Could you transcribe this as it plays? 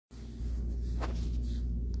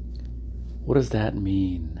What does that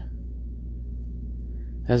mean?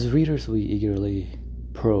 As readers, we eagerly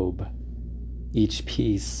probe each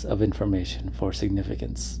piece of information for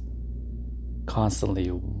significance,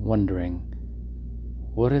 constantly wondering,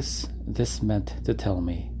 what is this meant to tell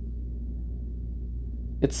me?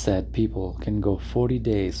 It's said people can go 40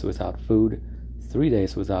 days without food, 3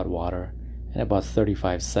 days without water, and about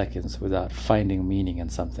 35 seconds without finding meaning in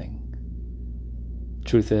something.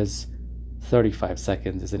 Truth is, 35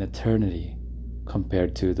 seconds is an eternity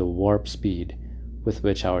compared to the warp speed with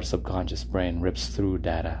which our subconscious brain rips through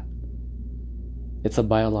data. It's a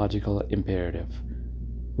biological imperative.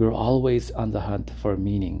 We're always on the hunt for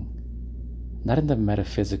meaning, not in the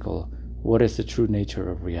metaphysical, what is the true nature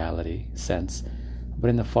of reality sense, but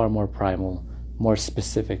in the far more primal, more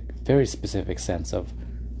specific, very specific sense of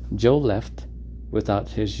Joe left without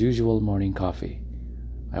his usual morning coffee.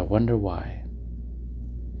 I wonder why.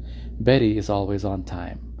 Betty is always on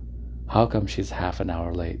time. How come she's half an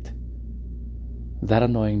hour late? That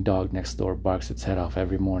annoying dog next door barks its head off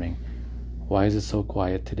every morning. Why is it so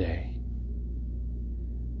quiet today?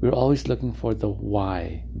 We're always looking for the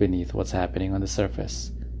why beneath what's happening on the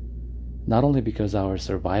surface. Not only because our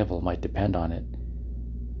survival might depend on it,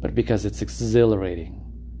 but because it's exhilarating.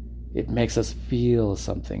 It makes us feel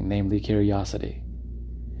something, namely curiosity.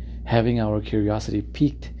 Having our curiosity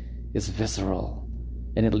piqued is visceral,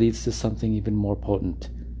 and it leads to something even more potent,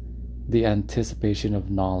 the anticipation of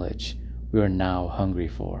knowledge we are now hungry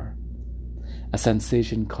for. A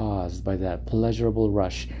sensation caused by that pleasurable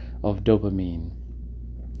rush of dopamine,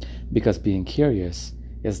 because being curious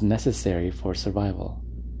is necessary for survival.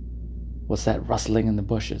 What's that rustling in the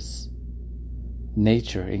bushes?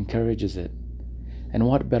 Nature encourages it. And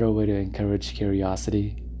what better way to encourage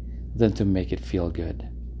curiosity than to make it feel good?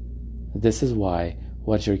 This is why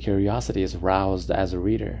once your curiosity is roused as a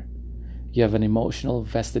reader, you have an emotional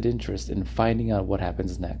vested interest in finding out what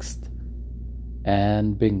happens next.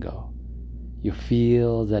 And bingo, you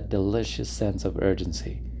feel that delicious sense of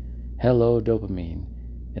urgency. Hello, dopamine,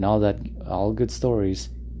 and all good stories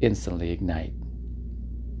instantly ignite.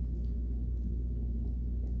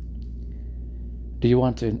 Do you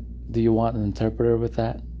want an interpreter with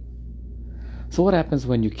that? So what happens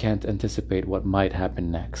when you can't anticipate what might happen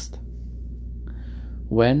next?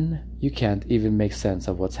 When you can't even make sense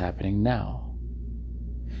of what's happening now?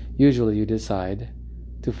 Usually you decide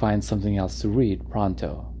to find something else to read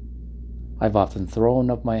pronto. I've often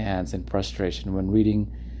thrown up my hands in frustration when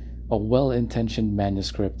reading a well-intentioned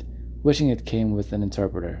manuscript, wishing it came with an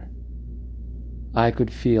interpreter. I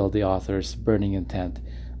could feel the author's burning intent.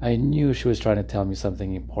 I knew she was trying to tell me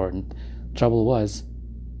something important. Trouble was,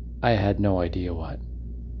 I had no idea what.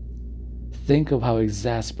 Think of how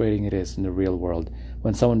exasperating it is in the real world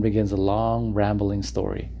when someone begins a long, rambling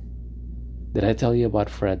story. Did I tell you about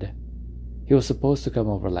Fred? He was supposed to come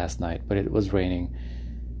over last night, but it was raining,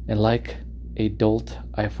 and like a dolt,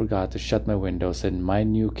 I forgot to shut my windows and my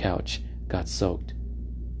new couch got soaked.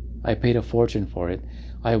 I paid a fortune for it.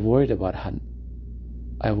 I worried about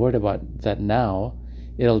that now.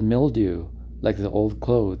 It'll mildew like the old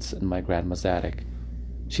clothes in my grandma's attic.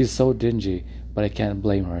 She's so dingy, but I can't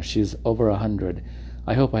blame her. She's over 100.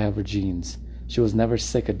 I hope I have her genes. She was never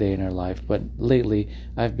sick a day in her life, but lately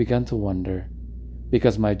I've begun to wonder.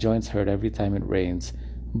 Because my joints hurt every time it rains.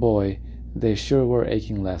 Boy, they sure were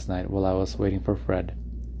aching last night while I was waiting for Fred.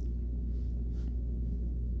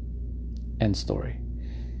 End story.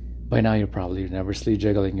 By now you're probably nervously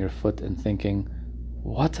jiggling your foot and thinking,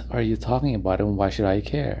 what are you talking about and why should I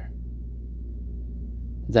care?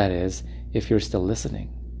 That is, if you're still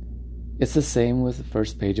listening. It's the same with the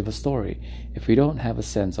first page of a story. If we don't have a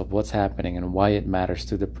sense of what's happening and why it matters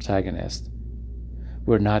to the protagonist,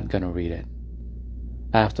 we're not going to read it.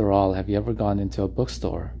 After all, have you ever gone into a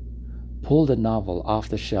bookstore, pulled a novel off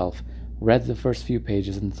the shelf, read the first few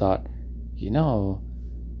pages and thought,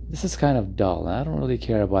 this is kind of dull and I don't really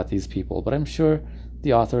care about these people, but I'm sure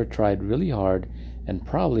the author tried really hard and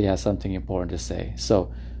probably has something important to say.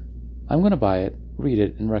 So I'm going to buy it, read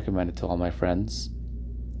it, and recommend it to all my friends.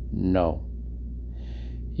 No.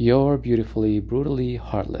 You're beautifully, brutally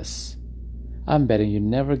heartless. I'm betting you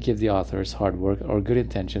never give the author's hard work or good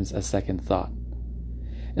intentions a second thought.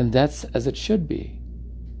 And that's as it should be.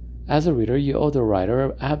 As a reader, you owe the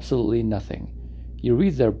writer absolutely nothing. You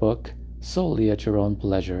read their book solely at your own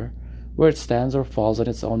pleasure, where it stands or falls on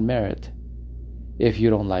its own merit. If you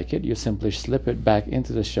don't like it, you simply slip it back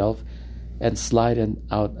into the shelf and slide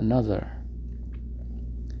out another.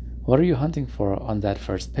 What are you hunting for on that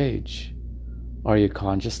first page? Are you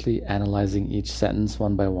consciously analyzing each sentence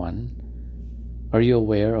one by one? Are you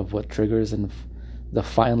aware of what triggers The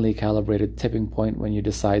finely calibrated tipping point when you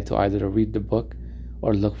decide to either read the book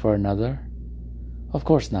or look for another? Of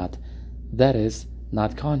course not. That is,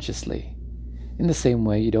 not consciously. In the same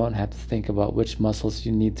way, you don't have to think about which muscles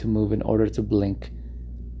you need to move in order to blink.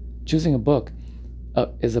 Choosing a book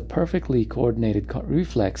is a perfectly coordinated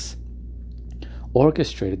reflex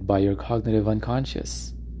orchestrated by your cognitive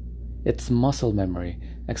unconscious. It's muscle memory,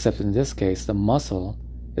 except in this case, the muscle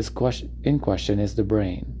in question is the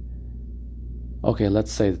brain. Okay,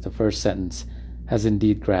 let's say that the first sentence has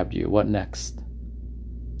indeed grabbed you. What next?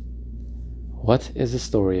 What is the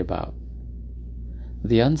story about?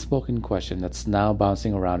 The unspoken question that's now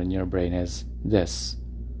bouncing around in your brain is this: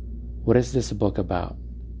 what is this book about?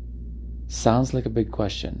 Sounds like a big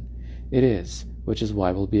question. It is, which is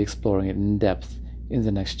why we'll be exploring it in depth in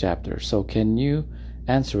the next chapter. So can you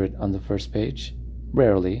answer it on the first page?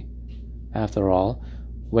 Rarely. After all,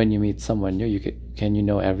 when you meet someone new, can you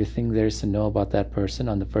know everything there is to know about that person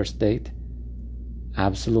on the first date?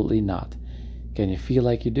 Absolutely not. Can you feel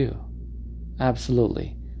like you do?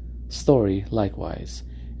 Absolutely. Story, likewise.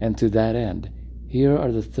 And to that end, here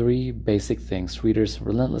are the 3 basic things readers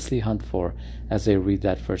relentlessly hunt for as they read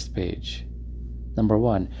that first page. Number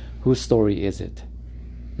 1, whose story is it?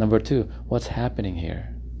 Number 2, what's happening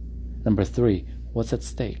here? Number 3, what's at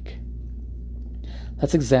stake?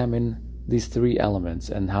 Let's examine these 3 elements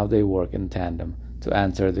and how they work in tandem to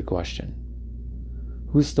answer the question.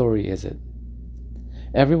 Whose story is it?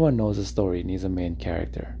 Everyone knows a story needs a main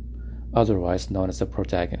character, otherwise known as a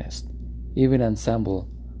protagonist. Even ensemble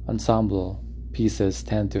pieces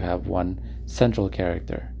tend to have one central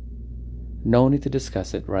character. No need to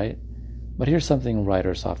discuss it, right? But here's something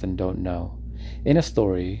writers often don't know. In a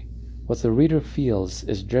story, what the reader feels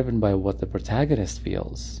is driven by what the protagonist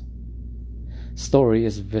feels. Story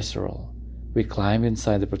is visceral. We climb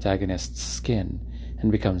inside the protagonist's skin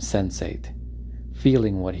and become sensate,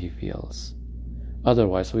 feeling what he feels.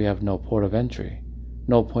 Otherwise, we have no port of entry,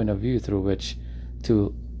 no point of view through which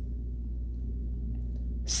to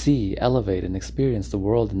see, elevate, and experience the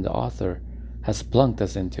world the author has plunked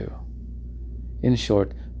us into. In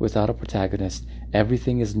short, without a protagonist,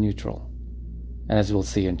 everything is neutral. And as we'll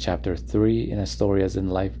see in chapter 3, in A Story as in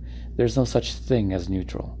Life, there's no such thing as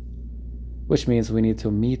neutral. Which means we need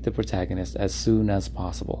to meet the protagonist as soon as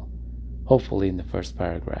possible, hopefully in the first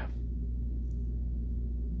paragraph.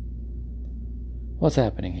 What's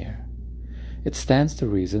happening here? It stands to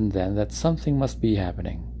reason then that something must be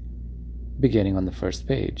happening, beginning on the first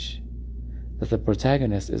page, that the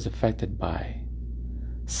protagonist is affected by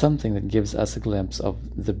something that gives us a glimpse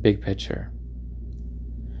of the big picture.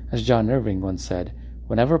 As John Irving once said,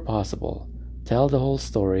 whenever possible, tell the whole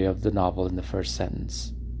story of the novel in the first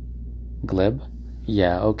sentence. Glib?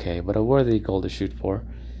 Yeah, okay, but a worthy goal to shoot for.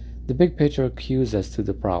 The big picture cues us to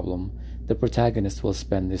the problem the protagonist will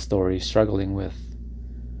spend the story struggling with.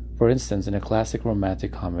 For instance, in a classic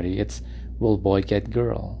romantic comedy, it's will boy get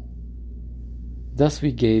girl? Thus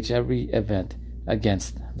we gauge every event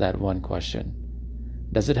against that one question.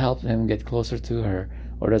 Does it help him get closer to her,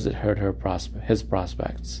 or does it hurt his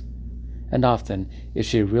prospects? And often, is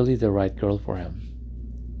she really the right girl for him?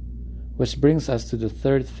 Which brings us to the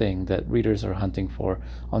third thing that readers are hunting for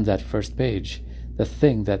on that first page, the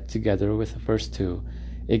thing that, together with the first 2,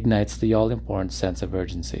 ignites the all-important sense of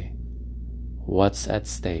urgency. What's at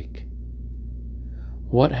stake?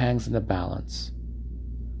 What hangs in the balance?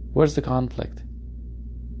 Where's the conflict?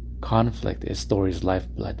 Conflict is story's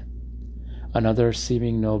lifeblood. Another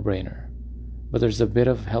seeming no-brainer, but there's a bit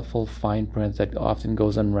of helpful fine print that often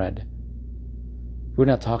goes unread. We're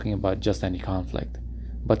not talking about just any conflict,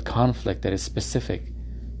 but conflict that is specific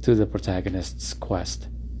to the protagonist's quest.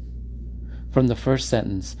 From the first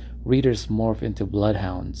sentence, readers morph into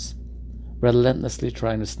bloodhounds, relentlessly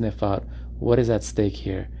trying to sniff out what is at stake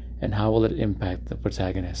here and how will it impact the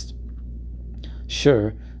protagonist.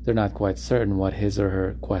 Sure, they're not quite certain what his or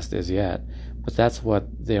her quest is yet, but that's what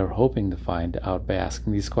they are hoping to find out by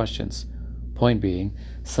asking these questions. Point being,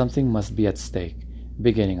 something must be at stake,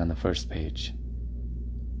 beginning on the first page.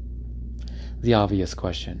 The obvious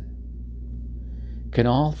question: can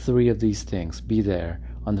all 3 of these things be there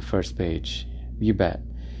on the first page? You bet.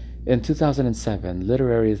 In 2007,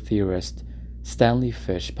 literary theorist Stanley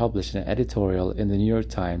Fish published an editorial in the New York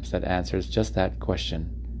Times that answers just that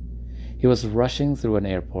question. He was rushing through an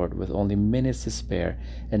airport with only minutes to spare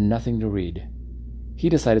and nothing to read. He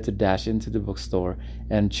decided to dash into the bookstore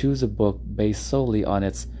and choose a book based solely on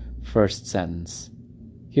its first sentence.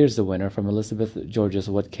 Here's the winner from Elizabeth George's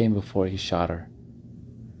What Came Before He Shot Her.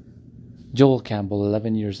 Joel Campbell,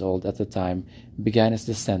 11 years old at the time, began his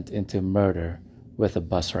descent into murder with a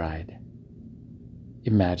bus ride.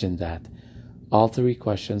 Imagine that. All three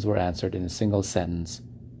questions were answered in a single sentence.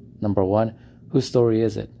 Number 1, whose story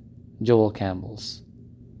is it? Joel Campbell's.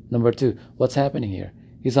 Number 2, what's happening here?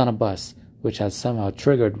 He's on a bus, which has somehow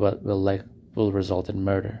triggered what will result in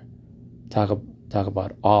murder. Talk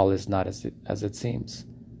about all is not as it seems.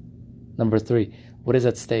 Number 3, what is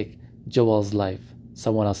at stake? Joel's life,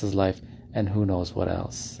 someone else's life, and who knows what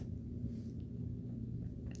else.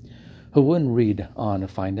 Who wouldn't read on to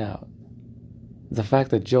find out? The fact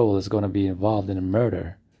that Joel is going to be involved in a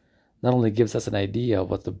murder not only gives us an idea of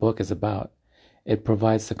what the book is about, it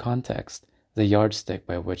provides the context, the yardstick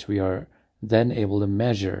by which we are then able to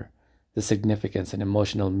measure the significance and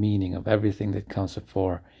emotional meaning of everything that comes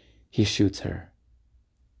before he shoots her.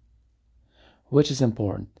 Which is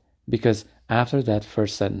important, because after that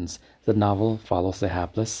first sentence, the novel follows the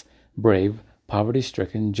hapless, brave,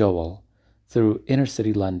 poverty-stricken Joel through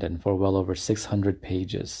inner-city London for well over 600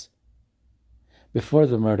 pages before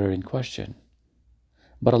the murder in question.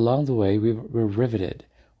 But along the way, we're riveted,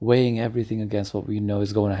 weighing everything against what we know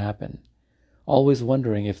is going to happen, always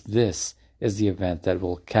wondering if this is the event that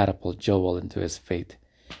will catapult Joel into his fate,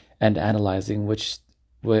 and analyzing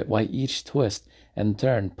why each twist and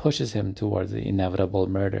turn pushes him toward the inevitable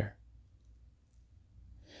murder.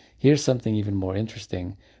 Here's something even more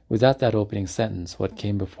interesting. Without that opening sentence, what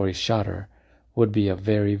came before he shot her would be a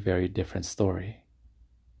very, very different story.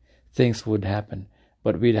 Things would happen,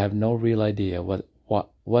 but we'd have no real idea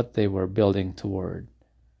what they were building toward.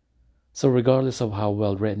 So regardless of how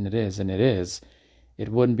well written it is, and it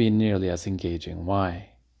wouldn't be nearly as engaging.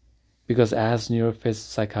 Why? Because as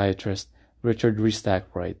neuropsychiatrist Richard Restack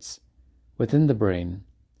writes, within the brain,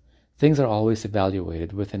 things are always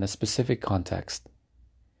evaluated within a specific context.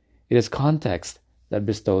 It is context that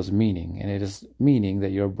bestows meaning, and it is meaning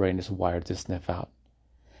that your brain is wired to sniff out.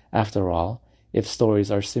 After all, if stories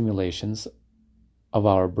are simulations of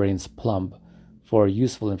our brain's plumb for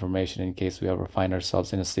useful information in case we ever find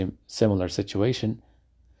ourselves in a similar situation,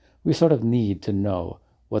 we sort of need to know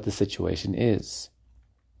what the situation is.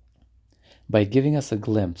 By giving us a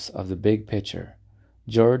glimpse of the big picture,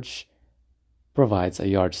 George provides a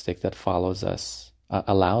yardstick that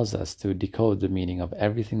allows us to decode the meaning of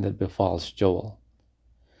everything that befalls Joel.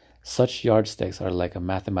 Such yardsticks are like a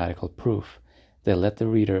mathematical proof. They let the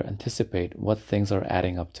reader anticipate what things are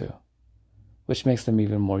adding up to, which makes them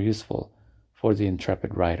even more useful for the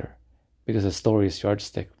intrepid writer, because the story's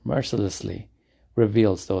yardstick mercilessly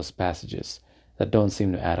reveals those passages that don't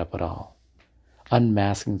seem to add up at all,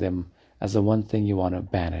 unmasking them as the one thing you want to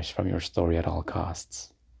banish from your story at all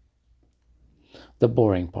costs. The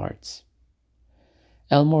boring parts.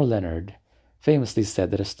 Elmore Leonard famously said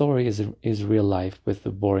that a story is real life with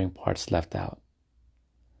the boring parts left out.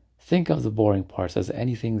 Think of the boring parts as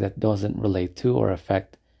anything that doesn't relate to or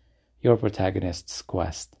affect your protagonist's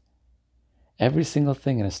quest. Every single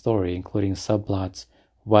thing in a story, including subplots,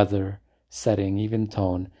 weather, setting, even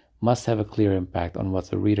tone, must have a clear impact on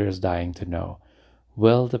what the reader is dying to know.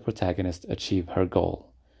 Will the protagonist achieve her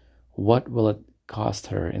goal? What will it cost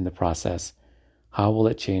her in the process? How will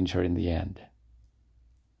it change her in the end?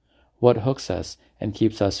 What hooks us and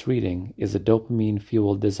keeps us reading is a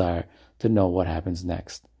dopamine-fueled desire to know what happens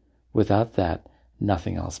next. Without that,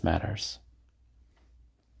 nothing else matters.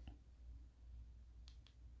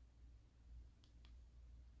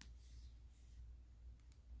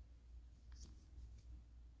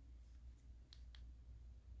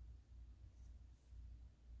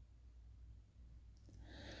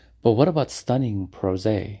 But what about stunning prose?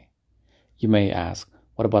 You may ask,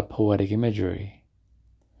 what about poetic imagery?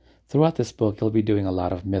 Throughout this book, he'll be doing a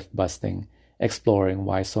lot of myth-busting, exploring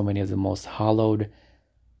why so many of the most hollowed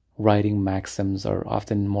writing maxims are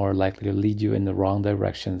often more likely to lead you in the wrong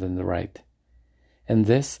direction than the right. And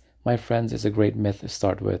this, my friends, is a great myth to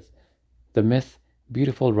start with. The myth,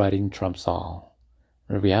 beautiful writing trumps all.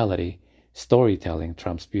 In reality, storytelling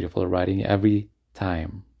trumps beautiful writing every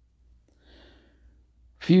time.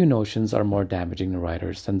 Few notions are more damaging to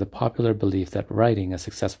writers than the popular belief that writing a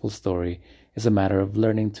successful story is a matter of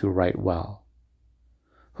learning to write well.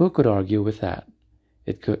 Who could argue with that?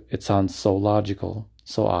 It sounds so logical,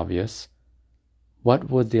 so obvious.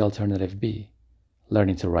 What would the alternative be?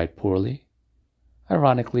 Learning to write poorly?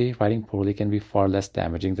 Ironically, writing poorly can be far less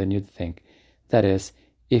damaging than you'd think. That is,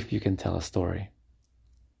 if you can tell a story.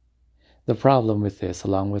 The problem with this,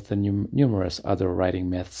 along with the numerous other writing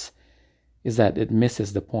myths, is that it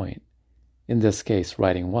misses the point. In this case,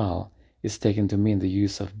 writing well is taken to mean the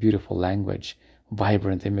use of beautiful language,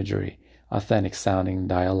 vibrant imagery, authentic sounding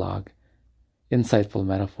dialogue, insightful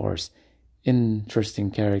metaphors, interesting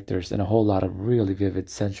characters, and a whole lot of really vivid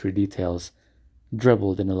sensory details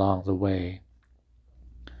dribbled in along the way.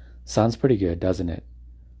 Sounds pretty good, doesn't it?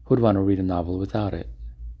 Who'd want to read a novel without it?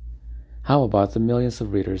 How about the millions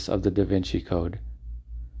of readers of the Da Vinci Code?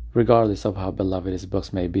 Regardless of how beloved his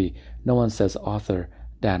books may be, no one says author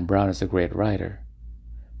Dan Brown is a great writer.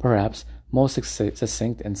 Perhaps most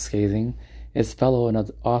succinct and scathing is fellow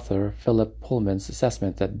author Philip Pullman's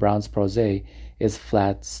assessment that Brown's prose is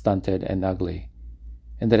flat, stunted, and ugly,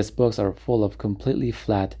 and that his books are full of completely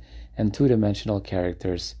flat and two-dimensional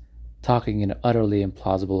characters talking in utterly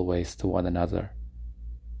implausible ways to one another.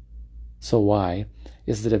 So why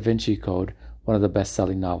is the Da Vinci Code one of the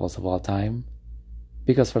best-selling novels of all time?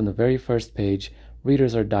 Because from the very first page,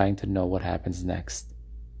 readers are dying to know what happens next.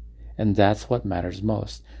 And that's what matters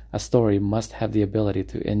most. A story must have the ability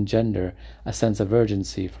to engender a sense of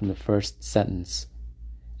urgency from the first sentence.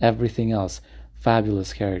 Everything else,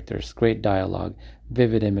 fabulous characters, great dialogue,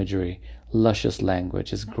 vivid imagery, luscious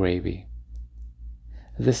language, is gravy.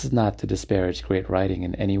 This is not to disparage great writing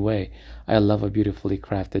in any way. I love a beautifully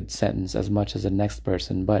crafted sentence as much as the next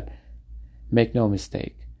person, but make no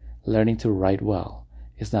mistake, learning to write well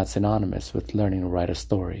is not synonymous with learning to write a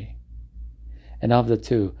story. And of the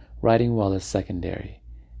two, writing well is secondary,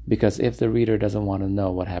 because if the reader doesn't want to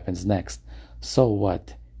know what happens next, so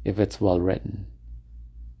what if it's well written?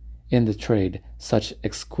 In the trade, such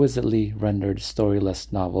exquisitely rendered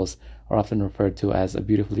storyless novels are often referred to as a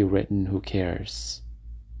beautifully written who cares.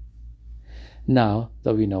 Now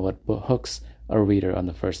that we know what hooks a reader on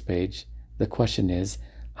the first page, the question is,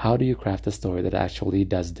 how do you craft a story that actually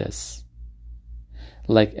does this?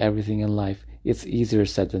 Like everything in life, it's easier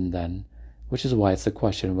said than done, which is why it's a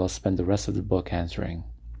question we'll spend the rest of the book answering.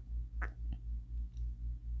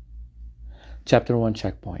 Chapter 1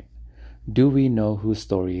 Checkpoint. Do we know whose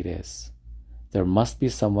story it is? There must be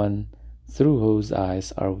someone through whose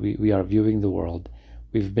eyes we are viewing the world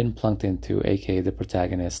we've been plunked into, aka the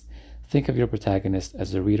protagonist. Think of your protagonist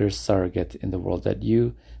as the reader's surrogate in the world that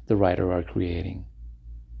you, the writer, are creating.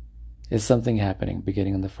 Is something happening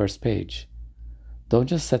beginning on the first page? Don't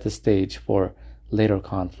just set the stage for later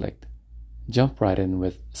conflict. Jump right in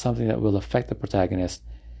with something that will affect the protagonist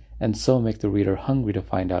and so make the reader hungry to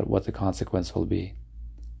find out what the consequence will be.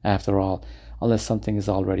 After all, unless something is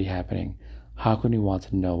already happening, how can we want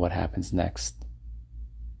to know what happens next?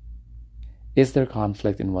 Is there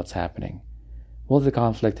conflict in what's happening? Will the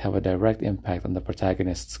conflict have a direct impact on the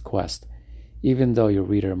protagonist's quest, even though your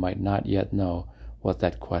reader might not yet know what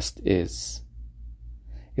that quest is?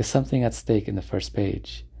 Is something at stake in the first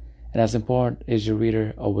page? And as important, is your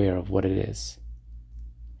reader aware of what it is?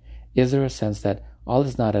 Is there a sense that all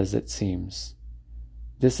is not as it seems?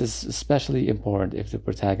 This is especially important if the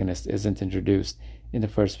protagonist isn't introduced in the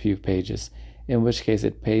first few pages, in which case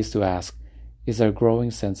it pays to ask, is there a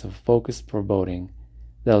growing sense of focused foreboding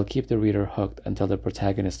that will keep the reader hooked until the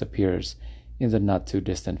protagonist appears in the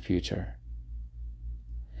not-too-distant future?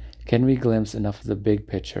 Can we glimpse enough of the big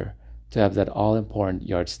picture to have that all-important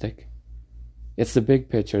yardstick? It's the big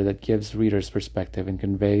picture that gives readers perspective and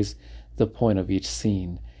conveys the point of each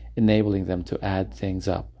scene, enabling them to add things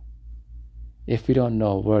up. If we don't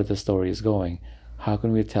know where the story is going, how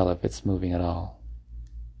can we tell if it's moving at all?